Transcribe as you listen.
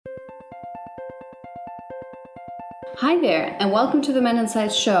Hi there, and welcome to the Men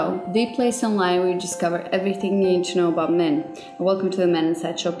Inside Show, the place online where you discover everything you need to know about men. And welcome to the Men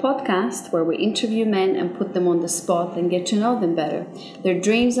Inside Show podcast, where we interview men and put them on the spot and get to know them better, their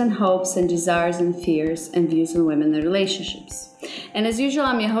dreams and hopes and desires and fears and views on women and relationships. And as usual,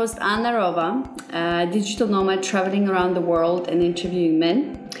 I'm your host, Anna Rova, a digital nomad traveling around the world and interviewing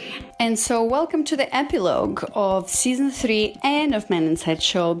men. And so welcome to the epilogue of Season 3 and of Men Inside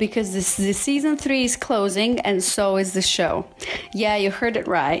Show, because the Season 3 is closing and so is the show. Yeah, you heard it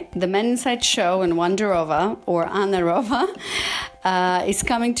right. The Men Inside Show and Wanderova, or Anna Rova, is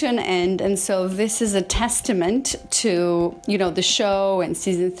coming to an end. And so this is a testament to, the show and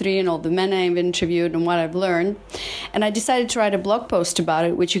Season 3 and all the men I've interviewed and what I've learned. And I decided to write a blog post about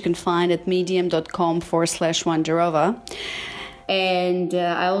it, which you can find at medium.com/Wanderova. And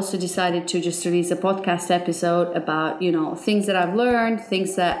I also decided to just release a podcast episode about, things that I've learned,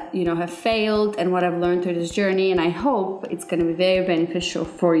 things that, have failed and what I've learned through this journey. And I hope it's going to be very beneficial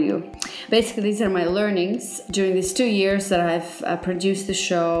for you. Basically, these are my learnings during these 2 years that I've produced the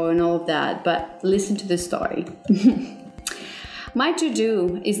show and all of that. But listen to the story. My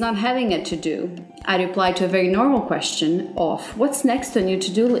to-do is not having a to-do. I replied to a very normal question of what's next on your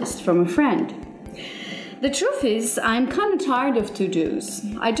to-do list from a friend. The truth is, I'm kind of tired of to-dos.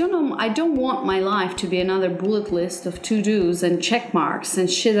 I don't want my life to be another bullet list of to-dos and check marks and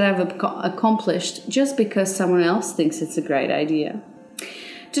shit that I've accomplished just because someone else thinks it's a great idea.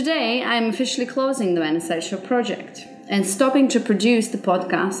 Today, I'm officially closing the Men Inside Show project and stopping to produce the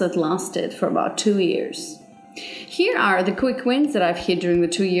podcast that lasted for about 2 years. Here are the quick wins that I've hit during the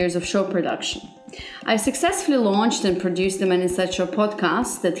 2 years of show production. I've successfully launched and produced the Men Inside Show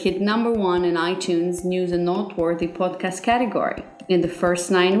podcast that hit #1 in iTunes News and Noteworthy podcast category in the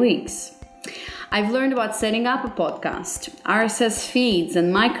first 9 weeks. I've learned about setting up a podcast, RSS feeds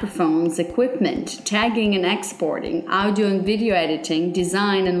and microphones, equipment, tagging and exporting, audio and video editing,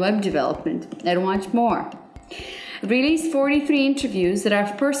 design and web development, and much more. Released 43 interviews that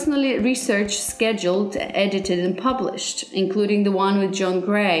I've personally researched, scheduled, edited, and published, including the one with John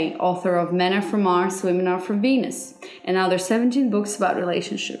Gray, author of Men Are From Mars, Women Are From Venus, and other 17 books about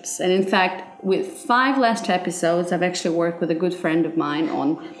relationships. And in fact, with 5 last episodes, I've actually worked with a good friend of mine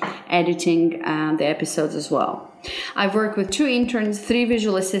on editing the episodes as well. I've worked with 2 interns, 3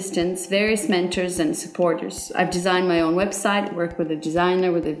 visual assistants, various mentors and supporters. I've designed my own website, worked with a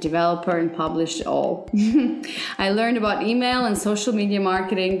designer, with a developer, and published all. I learned about email and social media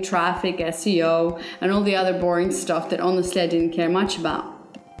marketing, traffic, SEO, and all the other boring stuff that honestly I didn't care much about.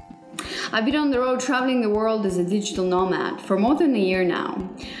 I've been on the road traveling the world as a digital nomad for more than a year now,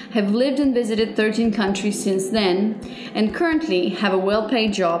 have lived and visited 13 countries since then, and currently have a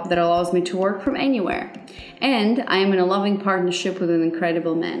well-paid job that allows me to work from anywhere. And I am in a loving partnership with an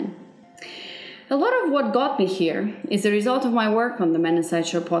incredible man. A lot of what got me here is the result of my work on the Men Inside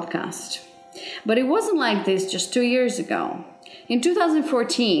Show podcast. But it wasn't like this just 2 years ago. In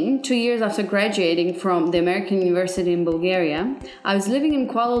 2014, 2 years after graduating from the American University in Bulgaria, I was living in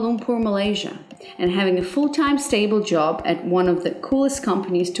Kuala Lumpur, Malaysia, and having a full-time stable job at one of the coolest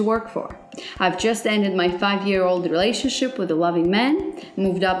companies to work for. I've just ended my 5-year-old relationship with a loving man,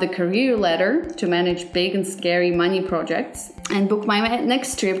 moved up the career ladder to manage big and scary money projects, and booked my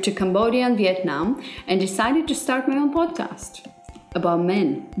next trip to Cambodia and Vietnam, and decided to start my own podcast. About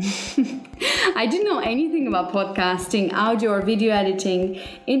men. I didn't know anything about podcasting, audio or video editing,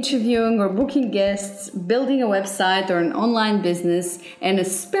 interviewing or booking guests, building a website or an online business, and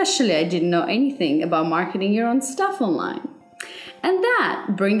especially I didn't know anything about marketing your own stuff online. And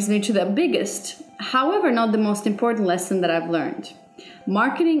that brings me to the biggest, however not the most important lesson that I've learned.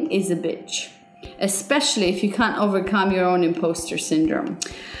 Marketing is a bitch, especially if you can't overcome your own imposter syndrome.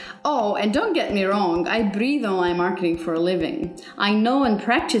 Oh, and don't get me wrong, I breathe online marketing for a living. I know and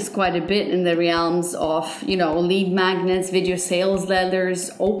practice quite a bit in the realms of, lead magnets, video sales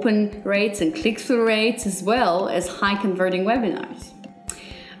letters, open rates and click-through rates, as well as high converting webinars.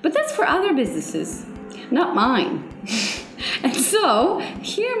 But that's for other businesses, not mine. And so,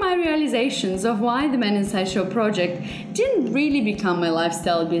 here are my realizations of why the Men Inside Show project didn't really become my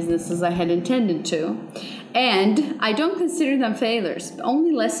lifestyle business as I had intended to. And I don't consider them failures,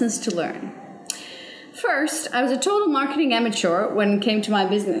 only lessons to learn. First, I was a total marketing amateur when it came to my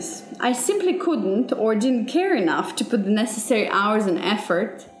business. I simply couldn't or didn't care enough to put the necessary hours and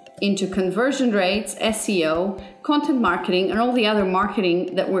effort into conversion rates, SEO, content marketing, and all the other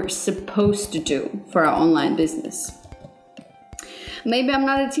marketing that we're supposed to do for our online business. Maybe I'm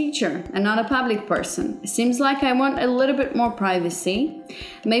not a teacher and not a public person. It seems like I want a little bit more privacy.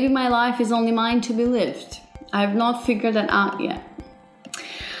 Maybe my life is only mine to be lived. I have not figured that out yet.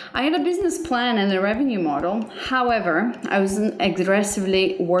 I had a business plan and a revenue model. However, I wasn't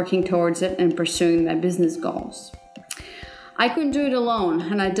aggressively working towards it and pursuing my business goals. I couldn't do it alone,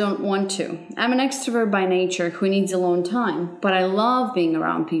 and I don't want to. I'm an extrovert by nature who needs alone time, but I love being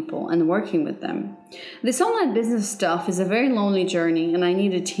around people and working with them. This online business stuff is a very lonely journey, and I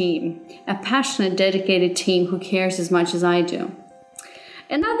need a team, a passionate, dedicated team who cares as much as I do.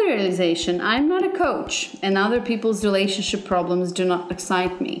 Another realization, I'm not a coach, and other people's relationship problems do not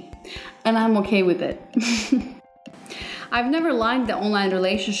excite me, and I'm okay with it. I've never liked the online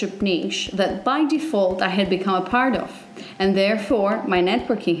relationship niche that by default I had become a part of, and therefore my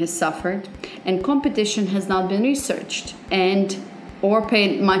networking has suffered and competition has not been researched and or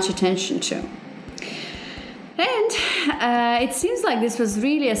paid much attention to. And it seems like this was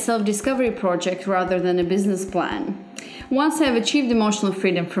really a self-discovery project rather than a business plan. Once I have achieved emotional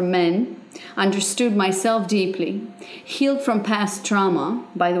freedom from men, understood myself deeply, healed from past trauma,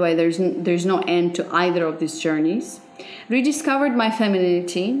 by the way, there's no end to either of these journeys, rediscovered my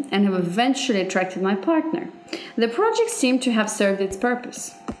femininity, and have eventually attracted my partner, the project seemed to have served its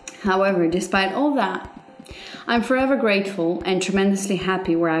purpose. However, despite all that, I'm forever grateful and tremendously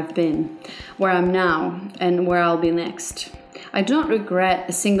happy where I've been, where I'm now, and where I'll be next. I do not regret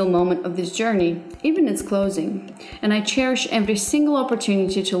a single moment of this journey, even its closing, and I cherish every single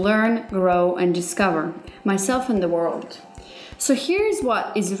opportunity to learn, grow, and discover myself and the world. So here's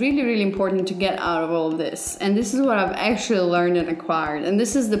what is really, really important to get out of all of this, and this is what I've actually learned and acquired, and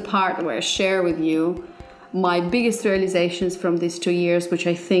this is the part where I share with you my biggest realizations from these 2 years, which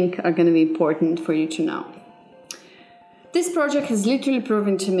I think are going to be important for you to know. This project has literally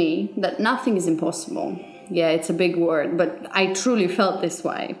proven to me that nothing is impossible. Yeah, it's a big word, but I truly felt this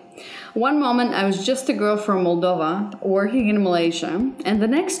way. One moment I was just a girl from Moldova working in Malaysia, and the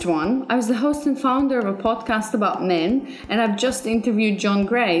next one I was the host and founder of a podcast about men, and I've just interviewed John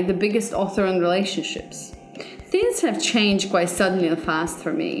Gray, the biggest author on relationships. Things have changed quite suddenly and fast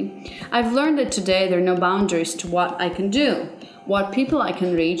for me. I've learned that today there are no boundaries to what I can do, what people I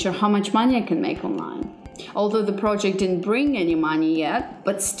can reach, or how much money I can make online. Although the project didn't bring any money yet,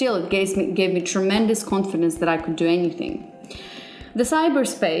 but still it gave me tremendous confidence that I could do anything. The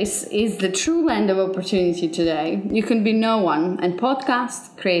cyberspace is the true land of opportunity today. You can be no one and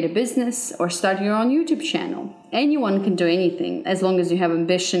podcast, create a business, or start your own YouTube channel. Anyone can do anything as long as you have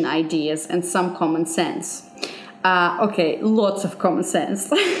ambition, ideas, and some common sense. Lots of common sense.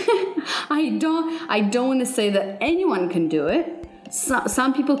 I don't want to say that anyone can do it.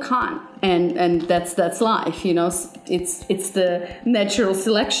 Some people can't, and that's life, you know. It's the natural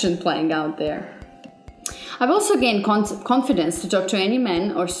selection playing out there. I've also gained confidence to talk to any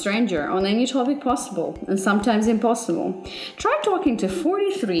man or stranger on any topic possible, and sometimes impossible. Try talking to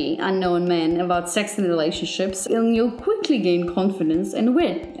 43 unknown men about sex and relationships, and you'll quickly gain confidence and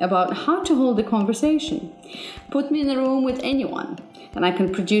wit about how to hold a conversation. Put me in a room with anyone, and I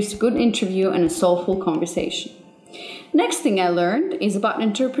can produce a good interview and a soulful conversation. Next thing I learned is about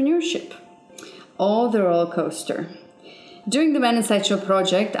entrepreneurship. Oh, the roller coaster. During the Man Inside Show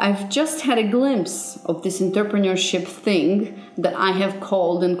project, I've just had a glimpse of this entrepreneurship thing that I have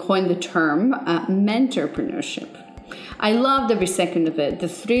called and coined the term mentorpreneurship. I loved every second of it, the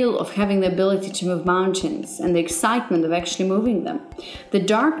thrill of having the ability to move mountains and the excitement of actually moving them, the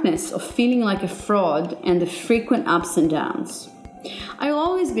darkness of feeling like a fraud and the frequent ups and downs. I'll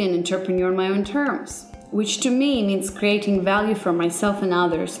always be an entrepreneur on my own terms, which to me means creating value for myself and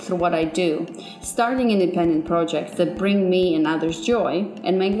others through what I do, starting independent projects that bring me and others joy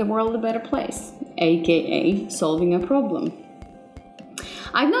and make the world a better place, aka solving a problem.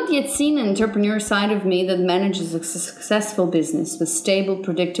 I've not yet seen an entrepreneur side of me that manages a successful business with stable,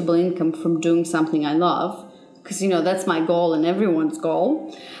 predictable income from doing something I love, because, you know, that's my goal and everyone's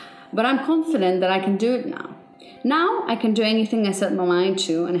goal, but I'm confident that I can do it now. Now I can do anything I set my mind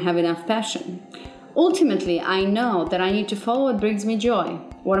to and have enough passion. Ultimately, I know that I need to follow what brings me joy,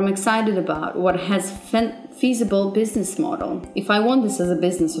 what I'm excited about, what has feasible business model. If I want this as a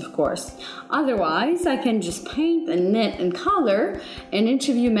business, of course. Otherwise, I can just paint and knit and color and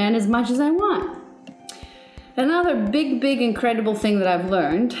interview men as much as I want. Another big, incredible thing that I've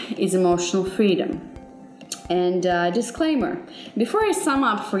learned is emotional freedom. And disclaimer, before I sum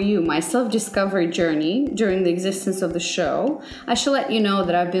up for you my self-discovery journey during the existence of the show, I shall let you know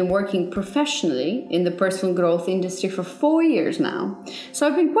that I've been working professionally in the personal growth industry for 4 years now. So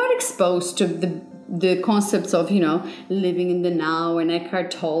I've been quite exposed to the concepts of, living in the now and Eckhart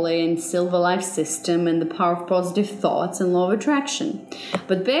Tolle and Silva Life System and the power of positive thoughts and law of attraction.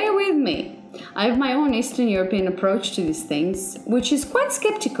 But bear with me. I have my own Eastern European approach to these things, which is quite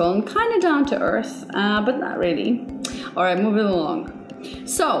skeptical and kind of down to earth, but not really. Alright, moving along.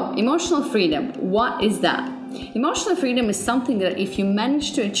 So, emotional freedom, what is that? Emotional freedom is something that if you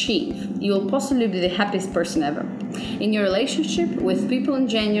manage to achieve, you will possibly be the happiest person ever. In your relationship, with people in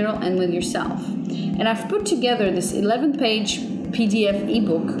general, and with yourself. And I've put together this 11-page PDF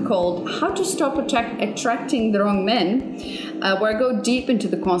ebook called How to Stop Attracting the Wrong Men, where I go deep into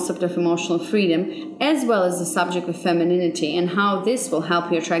the concept of emotional freedom, as well as the subject of femininity and how this will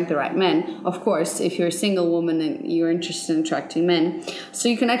help you attract the right men. Of course, if you're a single woman and you're interested in attracting men. So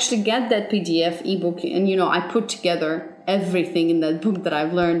you can actually get that PDF ebook, and I put together everything in that book that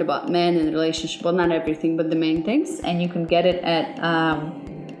I've learned about men and relationship. Well, not everything, but the main things. And you can get it at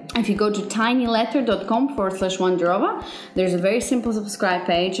if you go to tinyletter.com/Wonderova, there's a very simple subscribe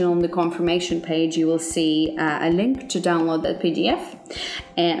page, and on the confirmation page you will see a link to download that PDF.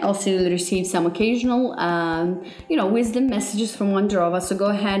 And also you'll receive some occasional wisdom messages from Wonderova. So go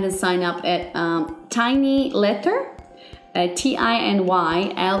ahead and sign up at tinyletter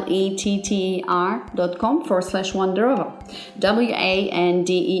tinyletter.com/Wonderova,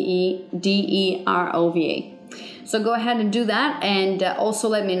 WANDEEDEROVA. So go ahead and do that, and also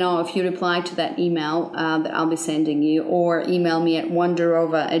let me know if you reply to that email that I'll be sending you, or email me at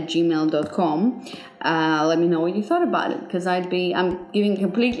wonderova@gmail.com. Let me know what you thought about it, because I'm giving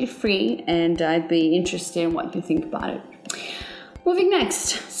completely free, and I'd be interested in what you think about it. Moving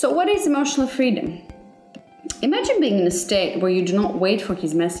next. So what is emotional freedom? Imagine being in a state where you do not wait for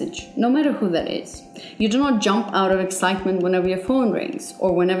his message, no matter who that is. You do not jump out of excitement whenever your phone rings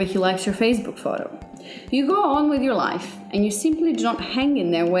or whenever he likes your Facebook photo. You go on with your life, and you simply do not hang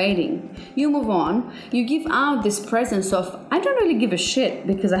in there waiting. You move on. You give out this presence of, I don't really give a shit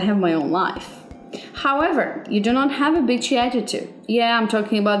because I have my own life. However, you do not have a bitchy attitude. Yeah, I'm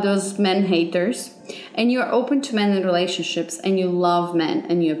talking about those men haters. And you are open to men in relationships, and you love men,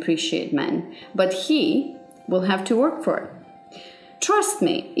 and you appreciate men. But he will have to work for it. Trust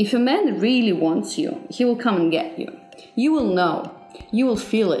me, if a man really wants you, he will come and get you. You will know. You will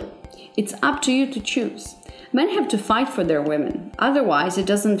feel it. It's up to you to choose. Men have to fight for their women. Otherwise, it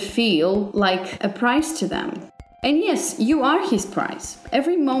doesn't feel like a prize to them. And yes, you are his prize.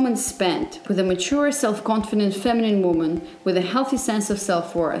 Every moment spent with a mature, self-confident, feminine woman with a healthy sense of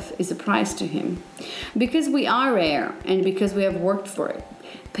self-worth is a prize to him. Because we are rare, and because we have worked for it.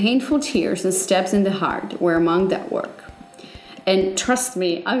 Painful tears and stabs in the heart were among that work. And trust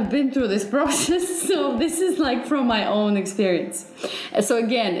me, I've been through this process, so this is like from my own experience. So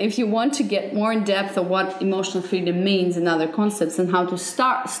again, if you want to get more in depth of what emotional freedom means and other concepts, and how to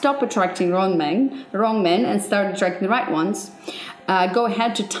stop attracting wrong men and start attracting the right ones, go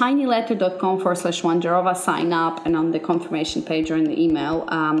ahead to tinyletter.com/Wonderova, sign up, and on the confirmation page or in the email,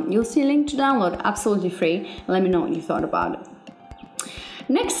 you'll see a link to download, absolutely free. Let me know what you thought about it.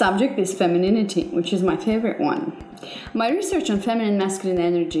 Next subject is femininity, which is my favorite one. My research on feminine and masculine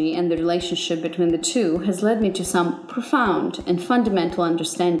energy and the relationship between the two has led me to some profound and fundamental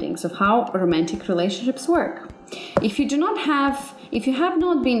understandings of how romantic relationships work. If you have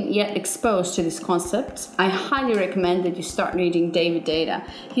not been yet exposed to these concepts, I highly recommend that you start reading David Deida.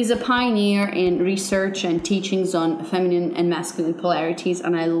 He's a pioneer in research and teachings on feminine and masculine polarities,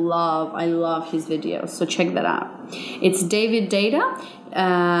 and I love his videos, so check that out. It's David Deida.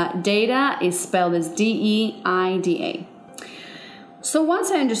 Deida is spelled as DEIDA. So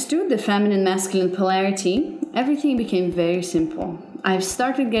once I understood the feminine masculine polarity, everything became very simple. I've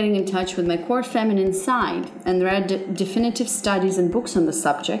started getting in touch with my core feminine side and read definitive studies and books on the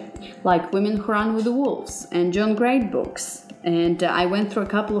subject, like Women Who Run with the Wolves and John Gray books. And I went through a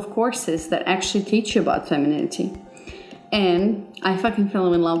couple of courses that actually teach you about femininity. And I fucking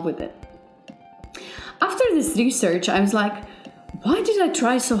fell in love with it. After this research, I was like, why did I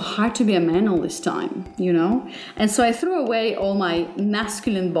try so hard to be a man all this time, And so I threw away all my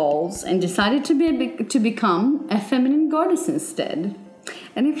masculine balls and decided to become a feminine goddess instead.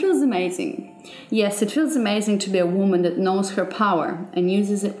 And it feels amazing. Yes, it feels amazing to be a woman that knows her power and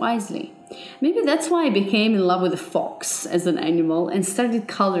uses it wisely. Maybe that's why I became in love with a fox as an animal and started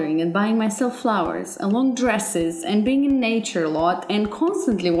coloring and buying myself flowers and long dresses and being in nature a lot and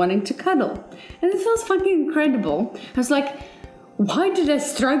constantly wanting to cuddle. And it feels fucking incredible. I was like, why did I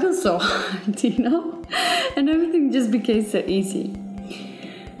struggle so hard, And everything just became so easy.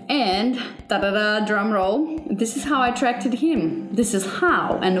 And, drum roll, this is how I attracted him. This is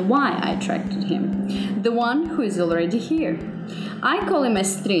how and why I attracted him. The one who is already here. I call him a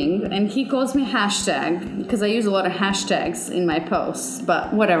string, and he calls me hashtag, because I use a lot of hashtags in my posts,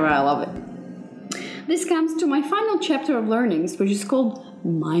 but whatever, I love it. This comes to my final chapter of learnings, which is called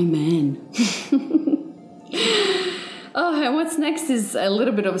My Man. Oh, and what's next is a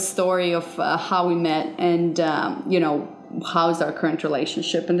little bit of a story of how we met and, how's our current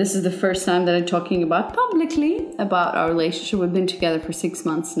relationship. And this is the first time that I'm talking about publicly about our relationship. We've been together for 6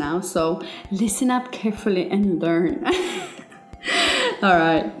 months now, so listen up carefully and learn. All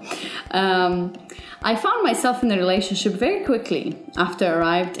right. I found myself in a relationship very quickly after I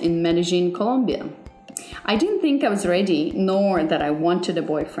arrived in Medellin, Colombia. I didn't think I was ready, nor that I wanted a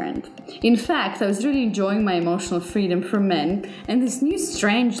boyfriend. In fact, I was really enjoying my emotional freedom from men and this new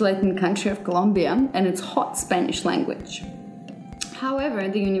strange Latin country of Colombia and its hot Spanish language. However,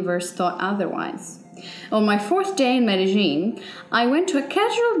 the universe thought otherwise. On my 4th day in Medellin, I went to a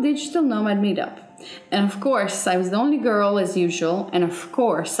casual digital nomad meetup. And of course, I was the only girl as usual, and of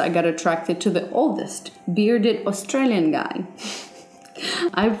course, I got attracted to the oldest, bearded Australian guy.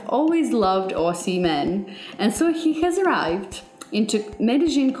 I've always loved Aussie men, and so he has arrived into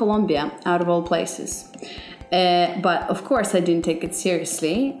Medellin, Colombia, out of all places. But of course I didn't take it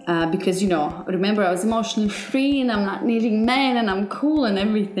seriously because, remember I was emotionally free and I'm not needing men and I'm cool and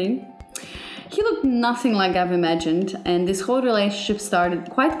everything. He looked nothing like I've imagined, and this whole relationship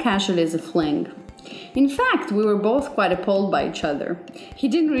started quite casually as a fling. In fact, we were both quite appalled by each other. He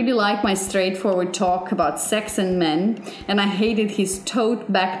didn't really like my straightforward talk about sex and men, and I hated his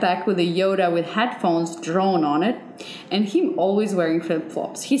tote backpack with a Yoda with headphones drawn on it, and him always wearing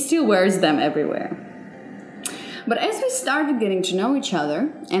flip-flops. He still wears them everywhere. But as we started getting to know each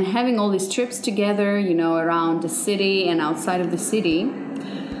other and having all these trips together, around the city and outside of the city,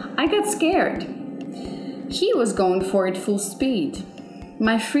 I got scared. He was going for it full speed.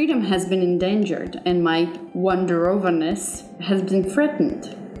 My freedom has been endangered and my wanderoverness has been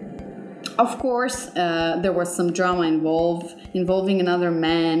threatened. Of course, there was some drama involving another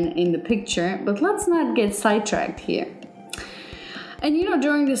man in the picture, but let's not get sidetracked here. And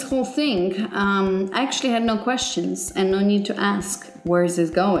during this whole thing, I actually had no questions and no need to ask, where is this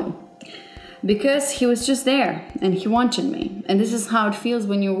going? Because he was just there and he wanted me. And this is how it feels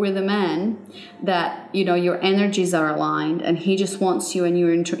when you're with a man that, your energies are aligned and he just wants you and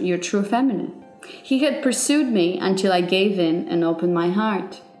you're your true feminine. He had pursued me until I gave in and opened my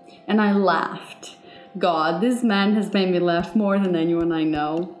heart. And I laughed. God, this man has made me laugh more than anyone I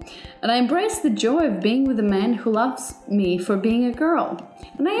know. And I embraced the joy of being with a man who loves me for being a girl.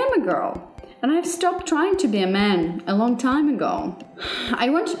 And I am a girl. And I've stopped trying to be a man a long time ago. I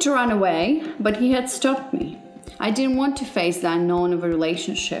wanted to run away, but he had stopped me. I didn't want to face the unknown of a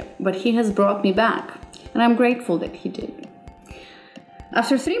relationship, but he has brought me back, and I'm grateful that he did.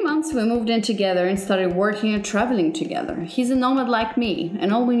 After 3 months, we moved in together and started working and traveling together. He's a nomad like me,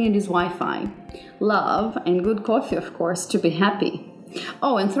 and all we need is Wi-Fi, love, and good coffee, of course, to be happy.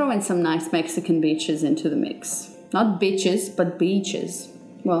 Oh, and throw in some nice Mexican beaches into the mix. Not bitches, but beaches.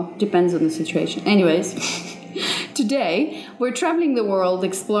 Well, depends on the situation. Anyways, today we're traveling the world,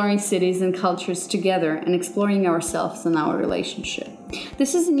 exploring cities and cultures together and exploring ourselves and our relationship.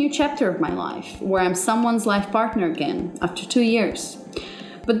 This is a new chapter of my life where I'm someone's life partner again after 2 years.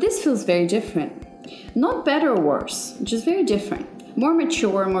 But this feels very different. Not better or worse, just very different. More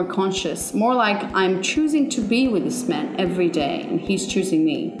mature, more conscious, more like I'm choosing to be with this man every day and he's choosing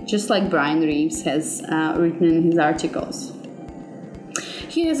me, just like Brian Reeves has written in his articles.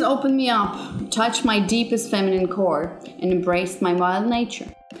 He has opened me up, touched my deepest feminine core, and embraced my wild nature.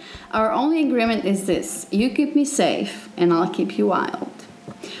 Our only agreement is this: you keep me safe, and I'll keep you wild.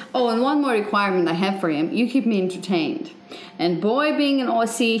 Oh, and one more requirement I have for him: you keep me entertained. And boy, being an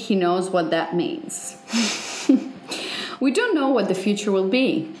Aussie, he knows what that means. We don't know what the future will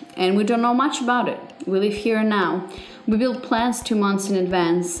be, and we don't know much about it. We live here and now. We build plans 2 months in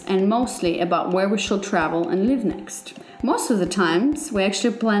advance, and mostly about where we shall travel and live next. Most of the times, we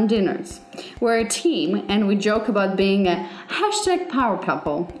actually plan dinners. We're a team, and we joke about being a #power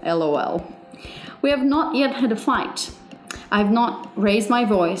couple, LOL. We have not yet had a fight. I've not raised my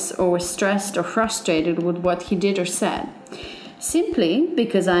voice or was stressed or frustrated with what he did or said. Simply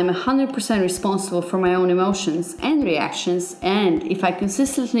because I'm 100% responsible for my own emotions and reactions, and if I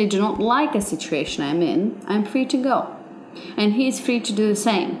consistently do not like a situation I'm in, I'm free to go. And he is free to do the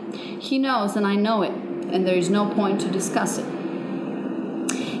same. He knows and I know it, and there is no point to discuss it.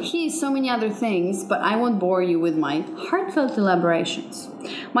 He is so many other things, but I won't bore you with my heartfelt elaborations.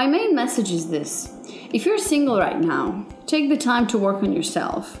 My main message is this: if you're single right now, take the time to work on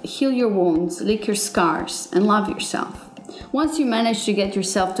yourself, heal your wounds, lick your scars, and love yourself. Once you manage to get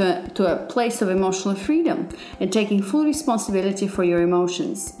yourself to a place of emotional freedom and taking full responsibility for your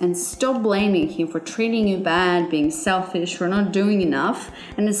emotions, and stop blaming him for treating you bad, being selfish, for not doing enough,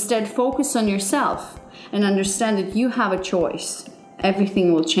 and instead focus on yourself and understand that you have a choice,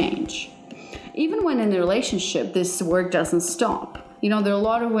 everything will change. Even when in a relationship, this work doesn't stop. There are a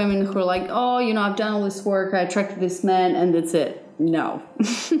lot of women who are like, oh, I've done all this work, I attracted this man, and that's it. No,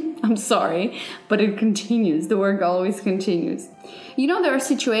 I'm sorry, but it continues. The work always continues. There are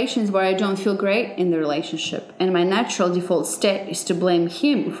situations where I don't feel great in the relationship, and my natural default state is to blame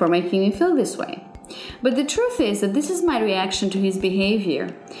him for making me feel this way. But the truth is that this is my reaction to his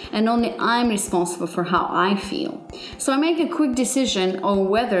behavior, and only I'm responsible for how I feel. So I make a quick decision on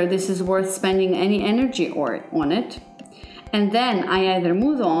whether this is worth spending any energy on it, and then I either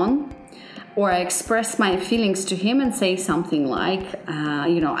move on, or I express my feelings to him and say something like,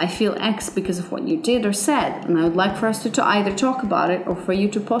 I feel X because of what you did or said, and I would like for us to either talk about it or for you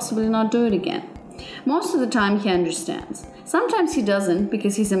to possibly not do it again. Most of the time he understands. Sometimes he doesn't,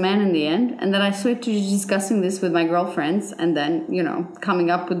 because he's a man in the end, and then I switch to discussing this with my girlfriends and then,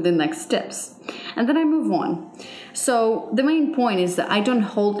 coming up with the next steps. And then I move on. So the main point is that I don't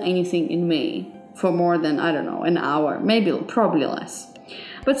hold anything in me for more than, an hour, probably less.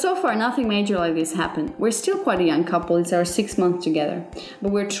 But so far, nothing major like this happened. We're still quite a young couple. It's our 6th month together.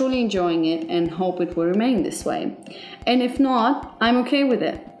 But we're truly enjoying it and hope it will remain this way. And if not, I'm okay with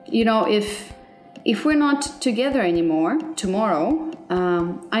it. If we're not together anymore tomorrow,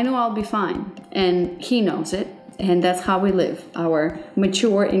 I know I'll be fine. And he knows it. And that's how we live, our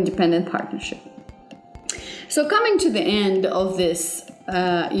mature, independent partnership. So coming to the end of this,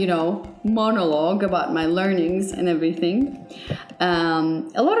 monologue about my learnings and everything,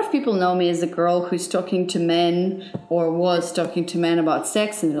 a lot of people know me as a girl who's talking to men or was talking to men about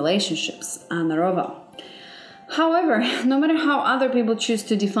sex and relationships. Anna Rova. However, no matter how other people choose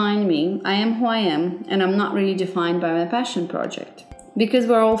to define me, I am who I am, and I'm not really defined by my passion project. Because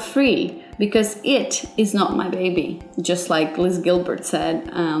we're all free, because it is not my baby, just like Liz Gilbert said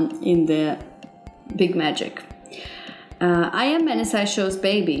in the Big Magic. I am Menasai Show's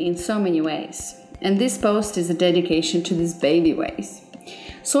baby in so many ways, and this post is a dedication to these baby ways.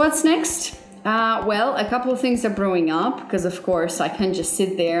 So what's next? A couple of things are brewing up, because of course I can't just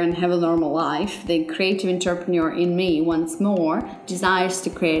sit there and have a normal life. The creative entrepreneur in me, once more, desires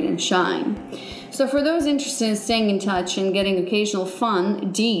to create and shine. So for those interested in staying in touch and getting occasional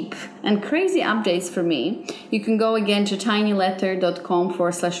fun, deep, and crazy updates from me, you can go again to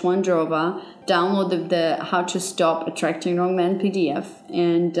tinyletter.com/Wondrova, download the How to Stop Attracting Wrong Men PDF,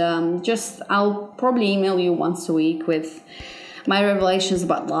 and I'll probably email you once a week with my revelations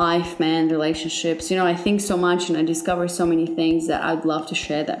about life, man, relationships. I think so much and I discover so many things that I'd love to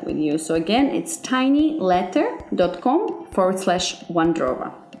share that with you. So again, it's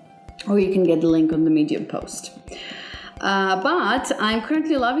tinyletter.com/Wondrova. Or you can get the link on the Medium post. But I'm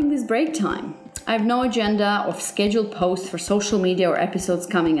currently loving this break time. I have no agenda of scheduled posts for social media or episodes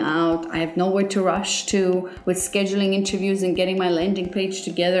coming out. I have nowhere to rush to with scheduling interviews and getting my landing page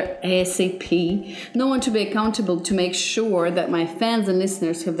together ASAP. No one to be accountable to make sure that my fans and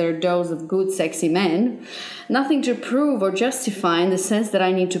listeners have their dose of good, sexy men. Nothing to prove or justify in the sense that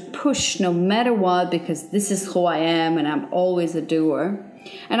I need to push no matter what, because this is who I am and I'm always a doer.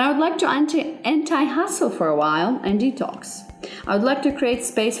 And I would like to anti-hustle for a while and detox. I would like to create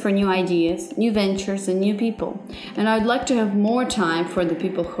space for new ideas, new ventures, and new people. And I would like to have more time for the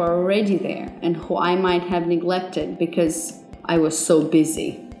people who are already there and who I might have neglected because I was so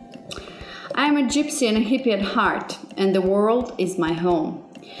busy. I am a gypsy and a hippie at heart, and the world is my home.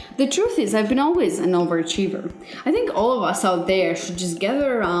 The truth is, I've been always an overachiever. I think all of us out there should just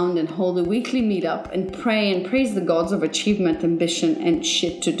gather around and hold a weekly meetup and pray and praise the gods of achievement, ambition, and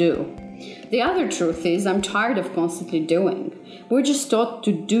shit to do. The other truth is, I'm tired of constantly doing. We're just taught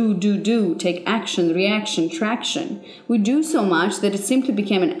to do, take action, reaction, traction. We do so much that it simply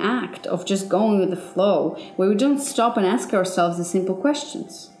became an act of just going with the flow, where we don't stop and ask ourselves the simple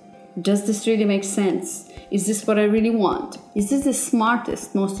questions. Does this really make sense? Is this what I really want? Is this the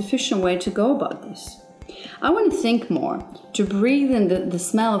smartest, most efficient way to go about this? I want to think more, to breathe in the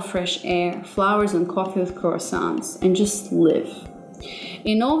smell of fresh air, flowers and coffee with croissants, and just live.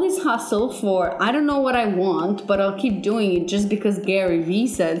 In all this hustle for, I don't know what I want, but I'll keep doing it just because Gary Vee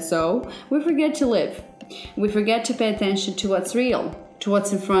said so, we forget to live. We forget to pay attention to what's real, to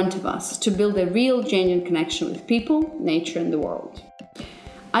what's in front of us, to build a real, genuine connection with people, nature, and the world.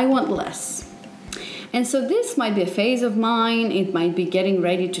 I want less. And so this might be a phase of mine. It might be getting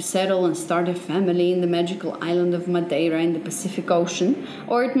ready to settle and start a family in the magical island of Madeira in the Pacific Ocean.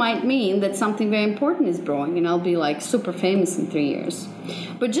 Or it might mean that something very important is brewing and I'll be like super famous in 3 years.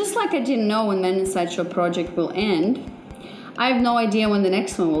 But just like I didn't know when Men Inside Show project will end, I have no idea when the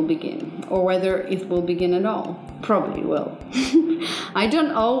next one will begin or whether it will begin at all. Probably will. I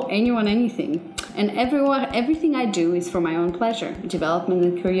don't owe anyone anything. And everything I do is for my own pleasure, development,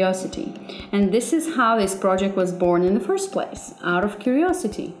 and curiosity. And this is how this project was born in the first place, out of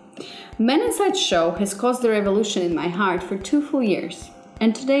curiosity. Men Inside Show has caused a revolution in my heart for 2 full years.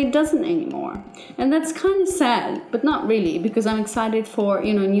 And today it doesn't anymore. And that's kind of sad, but not really, because I'm excited for,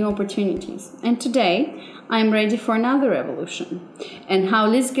 new opportunities. And today, I'm ready for another revolution. And how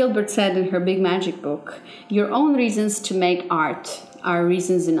Liz Gilbert said in her Big Magic book, your own reasons to make art are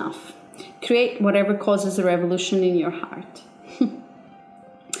reasons enough. Create whatever causes a revolution in your heart.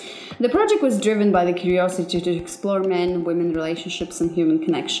 The project was driven by the curiosity to explore men, women, relationships, and human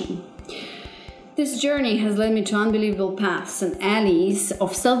connection. This journey has led me to unbelievable paths and alleys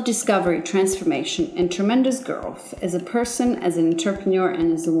of self-discovery, transformation, and tremendous growth as a person, as an entrepreneur,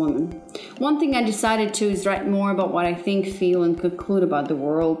 and as a woman. One thing I decided to is write more about what I think, feel, and conclude about the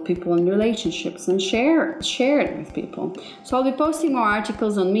world, people, and relationships, and share it with people. So I'll be posting more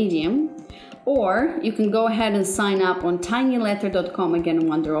articles on Medium, or you can go ahead and sign up on tinyletter.com again in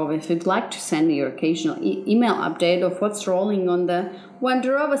Wonderova if you'd like to send me your occasional email update of what's rolling on the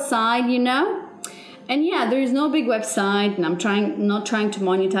Wonderova side, And yeah, there is no big website, and I'm not trying to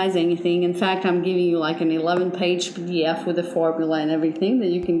monetize anything. In fact, I'm giving you like an 11-page PDF with a formula and everything that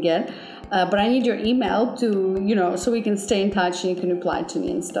you can get. But I need your email to, so we can stay in touch and you can reply to me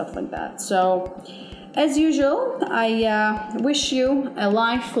and stuff like that. So, as usual, I wish you a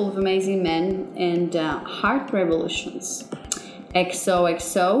life full of amazing men and heart revolutions.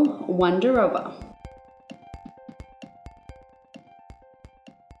 XOXO Wonderova.